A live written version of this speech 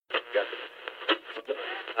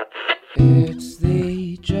It's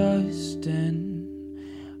the Justin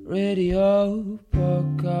Radio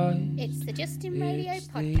Podcast. It's the Justin Radio It's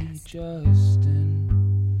Podcast. the Justin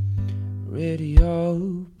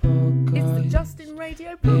Radio Podcast. It's the Justin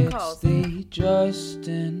Radio It's Podcast. the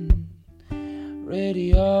Justin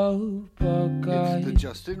Radio Podcast. It's the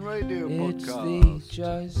Justin Radio It's the Podcast.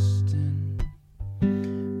 Justin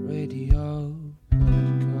Radio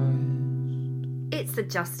Podcast. It's the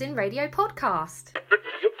Justin Radio Podcast.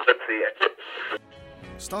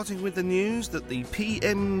 Starting with the news that the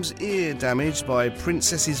PM's ear damaged by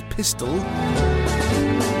Princess's pistol.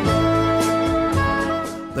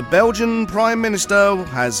 The Belgian Prime Minister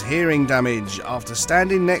has hearing damage after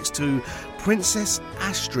standing next to Princess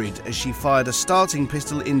Astrid as she fired a starting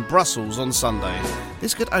pistol in Brussels on Sunday.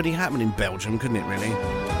 This could only happen in Belgium, couldn't it really?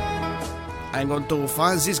 Hang on,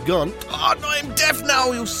 Dauphin, is this gone? Oh no, I'm deaf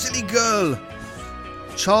now, you silly girl!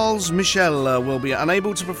 Charles Michel will be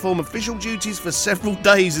unable to perform official duties for several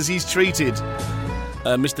days as he's treated.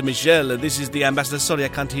 Mr. Michel, this is the ambassador. Sorry, I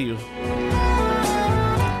can't hear you.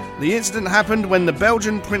 The incident happened when the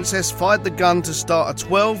Belgian princess fired the gun to start a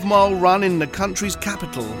 12-mile run in the country's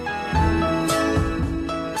capital.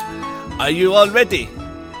 Are you all ready?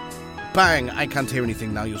 Bang! I can't hear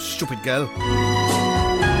anything now, you stupid girl.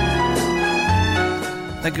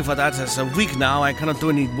 Thank you for that. It's a week now. I cannot do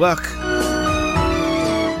any work.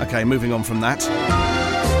 Okay, moving on from that.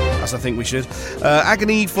 As I think we should.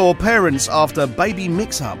 Agony for parents after baby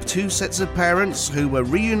mix-up. Two sets of parents who were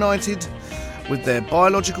reunited with their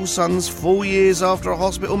biological sons 4 years after a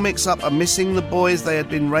hospital mix-up are missing the boys they had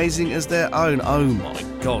been raising as their own. Oh my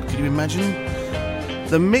God, can you imagine?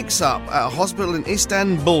 The mix-up at a hospital in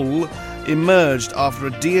Istanbul emerged after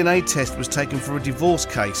a DNA test was taken for a divorce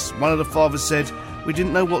case. One of the fathers said, "We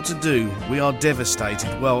didn't know what to do. We are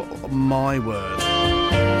devastated." Well, my word.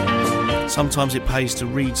 Sometimes it pays to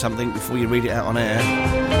read something before you read it out on air.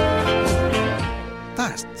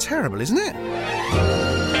 That's terrible, isn't it?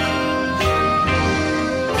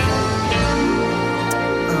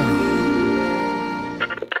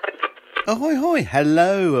 Ahoy, hoy.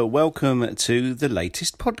 Hello, welcome to the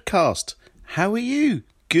latest podcast. How are you?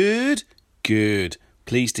 Good? Good.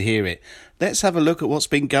 Pleased to hear it. Let's have a look at what's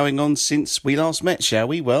been going on since we last met, shall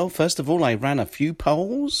we? Well, first of all, I ran a few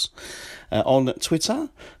polls on Twitter.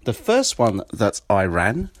 The first one that I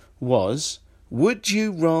ran was, would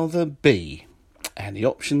you rather be? And the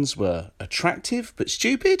options were attractive but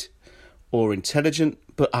stupid or intelligent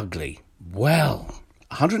but ugly. Well,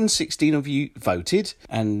 116 of you voted,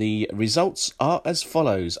 and the results are as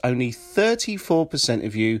follows. Only 34%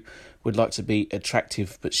 of you would like to be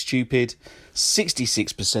attractive but stupid.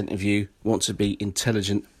 66% of you want to be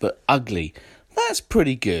intelligent but ugly. That's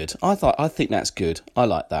pretty good. I think that's good. I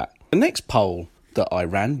like that. The next poll that I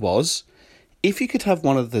ran was, if you could have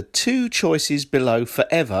one of the two choices below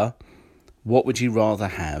forever, what would you rather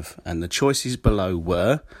have? And the choices below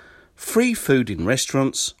were free food in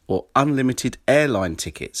restaurants or unlimited airline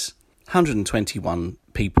tickets. 121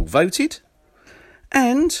 people voted,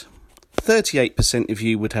 and 38% of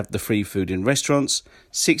you would have the free food in restaurants,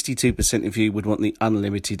 62% of you would want the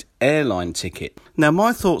unlimited airline ticket. Now,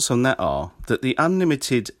 my thoughts on that are that the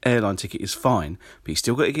unlimited airline ticket is fine, but you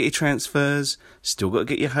still got to get your transfers, still got to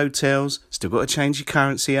get your hotels, still got to change your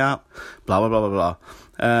currency up, blah, blah, blah, blah,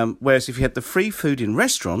 blah. Whereas if you had the free food in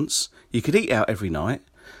restaurants, you could eat out every night,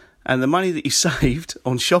 and the money that you saved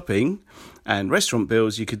on shopping and restaurant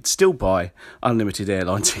bills, you could still buy unlimited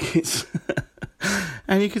airline tickets.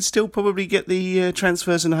 And you could still probably get the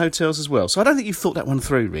transfers and the hotels as well. So I don't think you've thought that one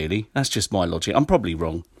through, really. That's just my logic. I'm probably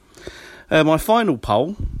wrong. My final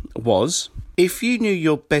poll was, if you knew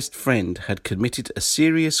your best friend had committed a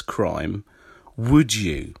serious crime, would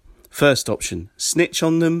you? First option, snitch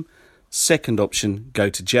on them. Second option, go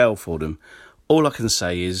to jail for them. All I can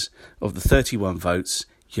say is, of the 31 votes,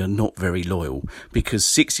 you're not very loyal, because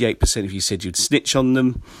 68% of you said you'd snitch on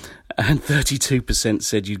them and 32%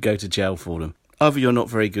 said you'd go to jail for them. Either you're not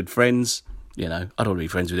very good friends, you know, I don't want to be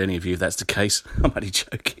friends with any of you if that's the case, I'm only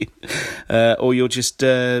joking, or you're just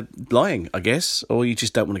lying, I guess, or you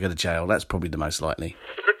just don't want to go to jail. That's probably the most likely.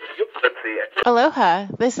 Aloha,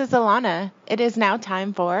 this is Alana. It is now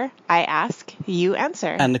time for I Ask, You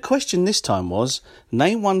Answer. And the question this time was,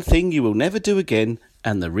 name one thing you will never do again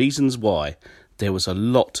and the reasons why. There was a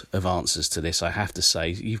lot of answers to this, I have to say.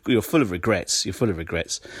 You're full of regrets. You're full of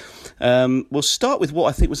regrets. We'll start with what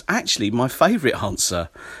I think was actually my favourite answer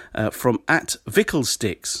from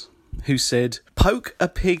 @Vicklesticks, who said, poke a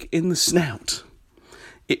pig in the snout.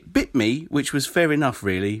 It bit me, which was fair enough,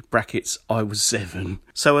 really. Brackets, I was 7.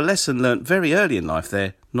 So a lesson learnt very early in life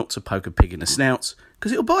there, not to poke a pig in the snout.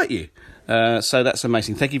 because it'll bite you. So that's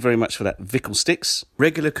amazing. Thank you very much for that, Vickle Sticks.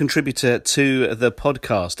 Regular contributor to the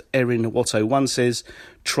podcast, Erin Watto1 says,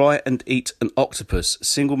 try and eat an octopus.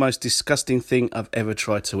 Single most disgusting thing I've ever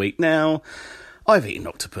tried to eat. Now, I've eaten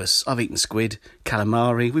octopus, I've eaten squid,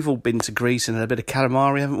 calamari. We've all been to Greece and had a bit of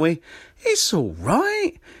calamari, haven't we? It's all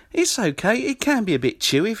right. It's okay. It can be a bit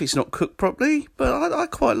chewy if it's not cooked properly, but I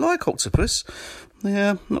quite like octopus.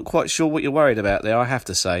 Yeah, not quite sure what you're worried about there, I have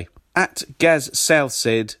to say. At Gaz South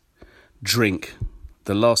said, drink.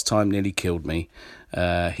 The last time nearly killed me.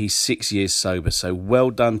 He's 6 years sober, so well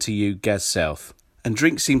done to you, Gaz South. And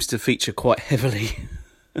drink seems to feature quite heavily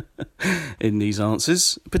in these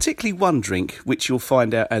answers, particularly one drink, which you'll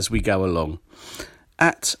find out as we go along.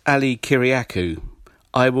 At Ali Kiriakou,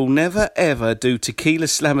 I will never ever do tequila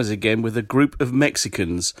slammers again with a group of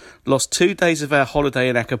Mexicans. Lost 2 days of our holiday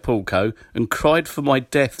in Acapulco and cried for my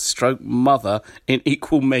death/mother in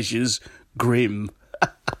equal measures. Grim.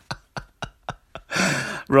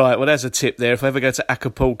 Right, well, there's a tip there. If I ever go to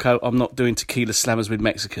Acapulco, I'm not doing tequila slammers with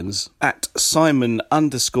Mexicans. At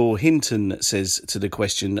Simon_Hinton says to the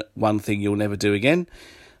question, one thing you'll never do again,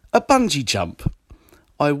 a bungee jump.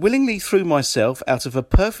 I willingly threw myself out of a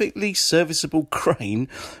perfectly serviceable crane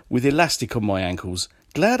with elastic on my ankles.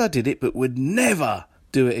 Glad I did it, but would never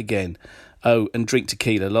do it again. Oh, and drink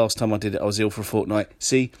tequila. Last time I did it, I was ill for a fortnight.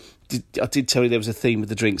 See, I did tell you there was a theme with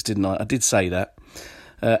the drinks, didn't I? I did say that.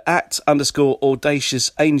 At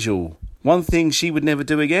 _audacious angel. One thing she would never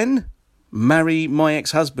do again? Marry my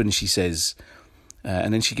ex-husband, she says.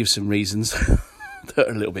 And then she gives some reasons that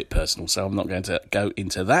are a little bit personal, so I'm not going to go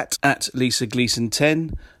into that. At Lisa Gleason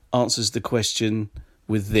 10 answers the question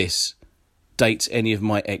with this. Date any of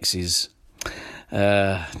my exes.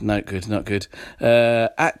 Not good.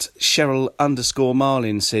 At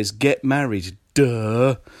Cheryl_Marlin says, get married.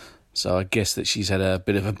 Duh. So I guess that she's had a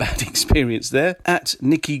bit of a bad experience there. At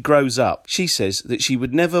Nikki Grows Up, she says that she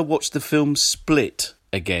would never watch the film Split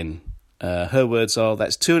again. Her words are,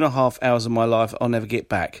 that's 2.5 hours of my life I'll never get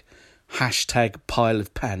back. #pile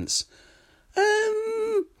of pants.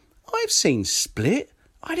 I've seen Split.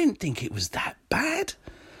 I didn't think it was that bad.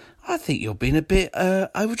 I think you're being a bit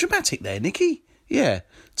overdramatic there, Nikki. Yeah,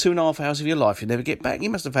 2.5 hours of your life you'll never get back. You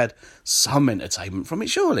must have had some entertainment from it,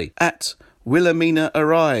 surely. At Wilhelmina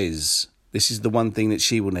Arise. This is the one thing that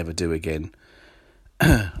she will never do again.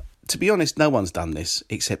 To be honest, no one's done this,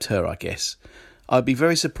 except her, I guess. I'd be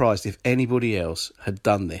very surprised if anybody else had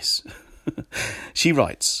done this. She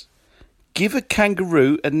writes, give a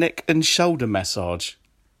kangaroo a neck and shoulder massage.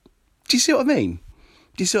 Do you see what I mean?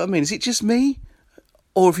 Is it just me?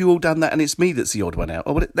 Or have you all done that and it's me that's the odd one out?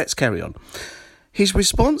 Oh, well, let's carry on. His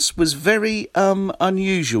response was very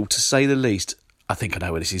unusual, to say the least. I think I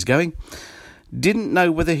know where this is going. Didn't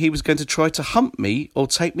know whether he was going to try to hump me or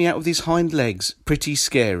take me out with his hind legs. Pretty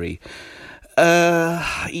scary.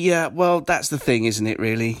 Yeah, well, that's the thing, isn't it,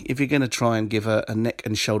 really? If you're going to try and give a neck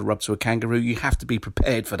and shoulder rub to a kangaroo, you have to be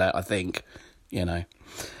prepared for that, I think. You know.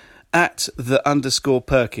 At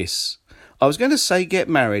 _Perkis. I was going to say get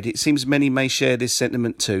married. It seems many may share this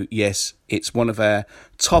sentiment too. Yes, it's one of our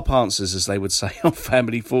top answers, as they would say, on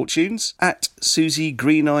Family Fortunes. At Susie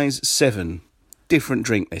Green Eyes 7. Different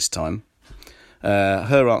drink this time.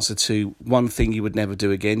 Her answer to one thing you would never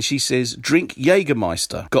do again. She says, drink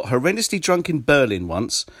Jägermeister. Got horrendously drunk in Berlin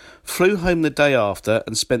once, flew home the day after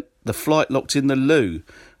and spent the flight locked in the loo.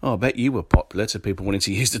 Oh, I bet you were popular to people wanting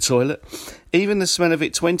to use the toilet. Even the smell of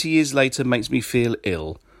it 20 years later makes me feel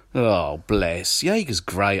ill. Oh, bless. Jaeger's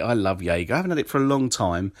great. I love Jaeger. I haven't had it for a long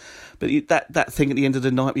time. But that thing at the end of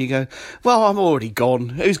the night where you go, well, I'm already gone.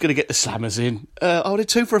 Who's going to get the slammers in? I ordered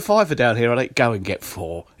 2 for a £5 down here. I'll go and get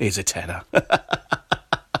 4. Here's a tenner.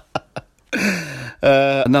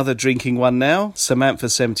 Another drinking one now. Samantha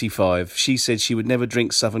 75. She said she would never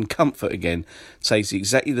drink Southern Comfort again. Tastes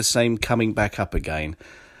exactly the same coming back up again.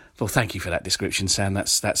 Well, thank you for that description, Sam.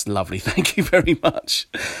 That's lovely. Thank you very much.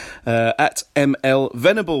 At ML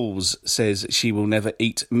Venables says she will never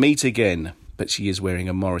eat meat again, but she is wearing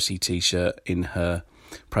a Morrissey T-shirt in her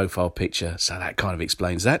profile picture, so that kind of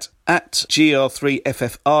explains that. At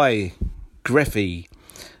GR3FFI, Greffy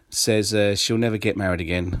says she'll never get married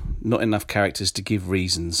again. Not enough characters to give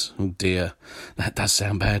reasons. Oh dear, that does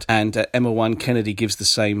sound bad. And Emma1 Kennedy gives the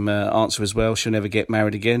same answer as well. She'll never get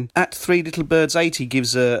married again. At 3 Little Birds 80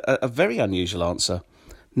 gives a very unusual answer.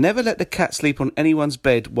 Never let the cat sleep on anyone's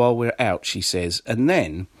bed while we're out, she says. And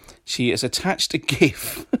then she has attached a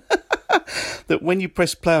GIF that when you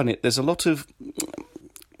press play on it, there's a lot of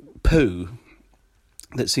poo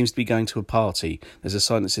that seems to be going to a party. There's a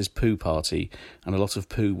sign that says poo party and a lot of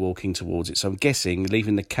poo walking towards it. So I'm guessing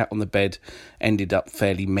leaving the cat on the bed ended up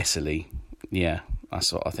fairly messily. Yeah,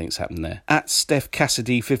 That's what I think's happened there. At Steph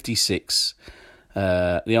Cassidy 56.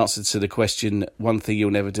 The answer to the question, one thing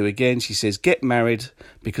you'll never do again, she says, get married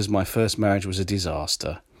because my first marriage was a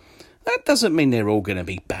disaster. That doesn't mean they're all going to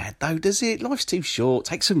be bad, though, does it? Life's too short.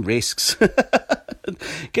 Take some risks.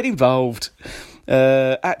 Get involved.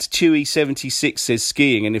 At Chewy76 says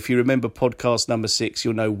skiing, and if you remember podcast number 6,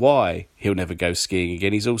 you'll know why he'll never go skiing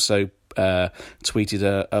again. He's also tweeted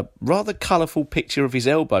a rather colourful picture of his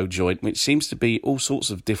elbow joint, which seems to be all sorts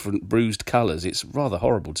of different bruised colours. It's rather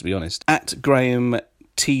horrible, to be honest. At Graham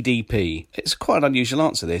TDP. It's quite an unusual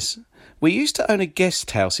answer, this. We used to own a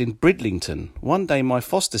guest house in Bridlington. One day my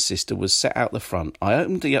foster sister was sat out the front. I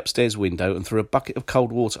opened the upstairs window and threw a bucket of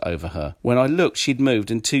cold water over her. When I looked, she'd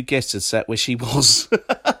moved and 2 guests had sat where she was.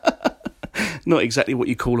 Not exactly what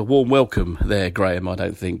you call a warm welcome there, Graham, I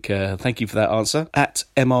don't think. Thank you for that answer. At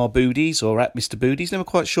MR Booties or at Mr. Booties. Never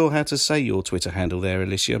quite sure how to say your Twitter handle there,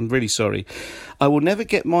 Alicia. I'm really sorry. I will never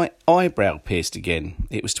get my eyebrow pierced again.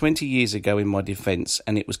 It was 20 years ago in my defence,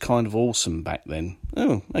 and it was kind of awesome back then.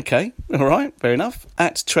 Oh, okay. All right. Fair enough.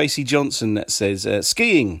 At Tracy Johnson that says,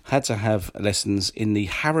 skiing. Had to have lessons in the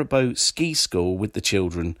Haribo ski school with the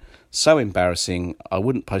children. So embarrassing. I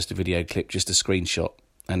wouldn't post a video clip, just a screenshot.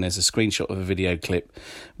 And there's a screenshot of a video clip,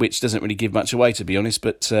 which doesn't really give much away, to be honest.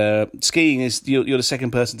 But skiing is, you're the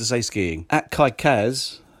second person to say skiing. At Kai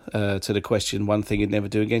Kaz, to the question, one thing you'd never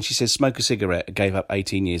do again, she says, smoke a cigarette. I gave up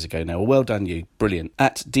 18 years ago now. Well done, you. Brilliant.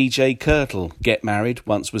 At DJ Kirtle, get married.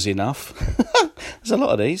 Once was enough. There's a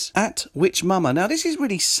lot of these. At Witch Mama. Now, this is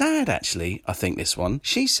really sad, actually, I think, this one.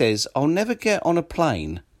 She says, I'll never get on a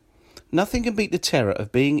plane. Nothing can beat the terror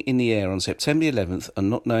of being in the air on September 11th and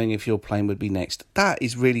not knowing if your plane would be next. That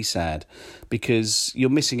is really sad because you're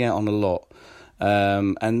missing out on a lot.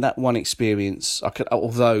 And that one experience,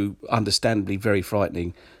 although understandably very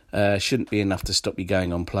frightening, shouldn't be enough to stop you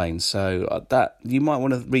going on planes. So that you might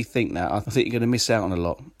want to rethink that. I think you're going to miss out on a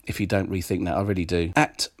lot if you don't rethink that. I really do.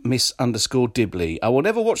 At Miss_Dibley. I will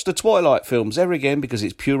never watch the Twilight films ever again because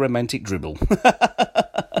it's pure romantic dribble.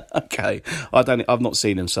 Okay, I've not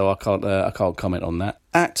seen them, so I can't comment on that.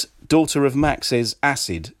 At Daughter of Mac says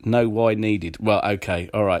acid, no why needed. Well, okay,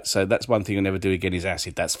 all right. So that's one thing you'll never do again is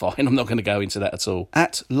acid. That's fine. I'm not going to go into that at all.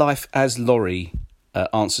 At Life as Laurie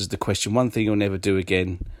answers the question, one thing you'll never do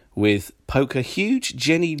again with poke a huge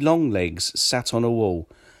Jenny Longlegs sat on a wall.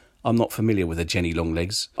 I'm not familiar with a Jenny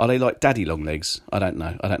Longlegs. Are they like Daddy Longlegs? I don't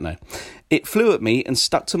know. It flew at me and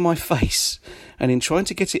stuck to my face. And in trying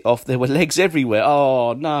to get it off, there were legs everywhere.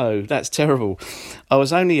 Oh, no, that's terrible. I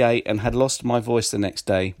was only 8 and had lost my voice the next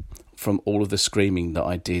day from all of the screaming that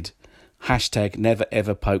I did. Hashtag never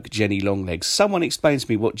ever poke Jenny Longlegs. Someone explains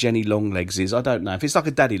to me what Jenny Longlegs is. I don't know. If it's like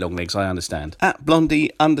a Daddy Longlegs, I understand. At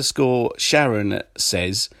Blondie_Sharon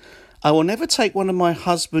says, I will never take one of my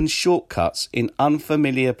husband's shortcuts in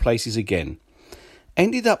unfamiliar places again.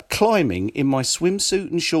 Ended up climbing in my swimsuit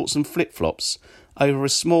and shorts and flip-flops over a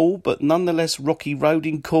small but nonetheless rocky road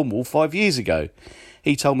in Cornwall 5 years ago.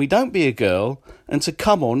 He told me don't be a girl and to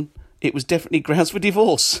come on, it was definitely grounds for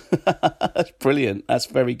divorce. That's brilliant. That's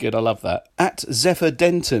very good. I love that. At Zephyr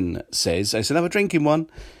Denton says, it's another drinking one.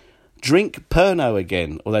 Drink Pernod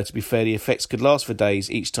again, although to be fair, the effects could last for days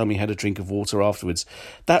each time you had a drink of water afterwards.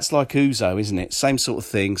 That's like Ouzo, isn't it? Same sort of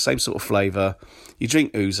thing, same sort of flavour. You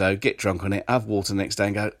drink Ouzo, get drunk on it, have water the next day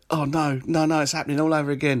and go, oh no, it's happening all over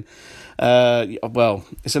again. Well,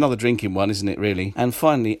 it's another drinking one, isn't it, really? And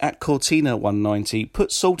finally, at Cortina190,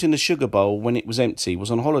 put salt in the sugar bowl when it was empty, was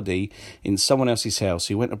on holiday in someone else's house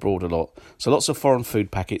who went abroad a lot, so lots of foreign food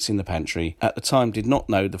packets in the pantry. At the time, did not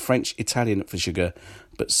know the French-Italian for sugar,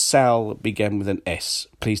 but Sal began with an S.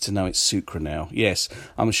 Pleased to know it's Sucre now. Yes,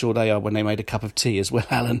 I'm sure they are when they made a cup of tea as well,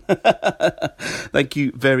 Alan. Thank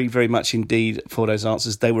you very, very much indeed for those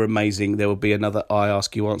answers. They were amazing. There will be another I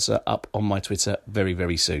Ask You Answer up on my Twitter very,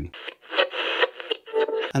 very soon.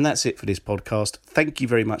 And that's it for this podcast. Thank you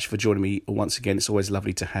very much for joining me once again. It's always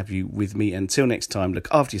lovely to have you with me. Until next time, look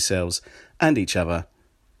after yourselves and each other.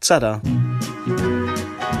 Ta-da!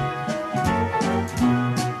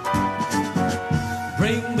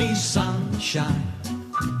 Bring me sunshine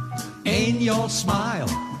in your smile.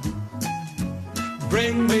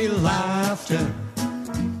 Bring me laughter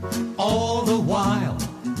all the while.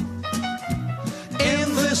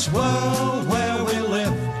 In this world where we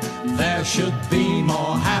live, there should be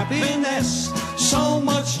more happiness. So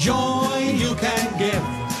much joy you can give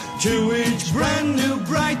to each brand new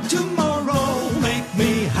bright tomorrow. Make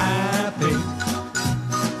me happy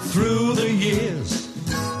through the years.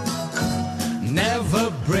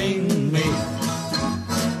 Never bring me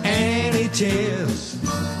any tears.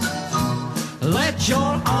 Let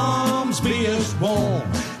your arms be as warm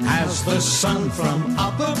as the sun from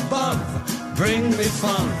up above. Bring me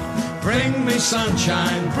fun, bring me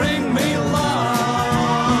sunshine, bring me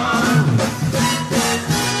love.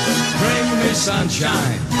 Bring me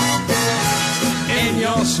sunshine in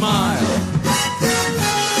your smile.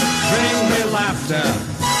 Bring me laughter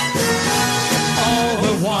all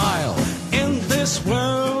the while. In this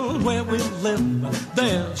world where we live,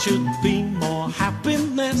 there should be more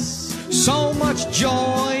happiness. So much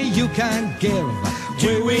joy you can give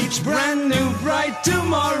to each brand new bright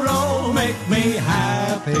tomorrow. Make me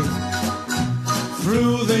happy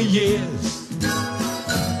through the years.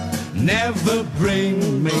 Never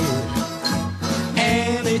bring me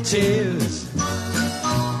any tears.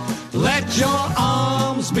 Let your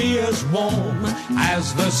arms be as warm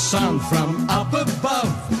as the sun from up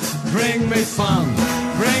above. Bring me fun,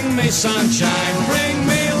 bring me sunshine, bring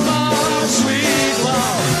me love, sweet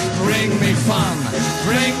love. Bring me fun,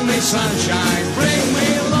 bring me sunshine, bring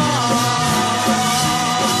me love.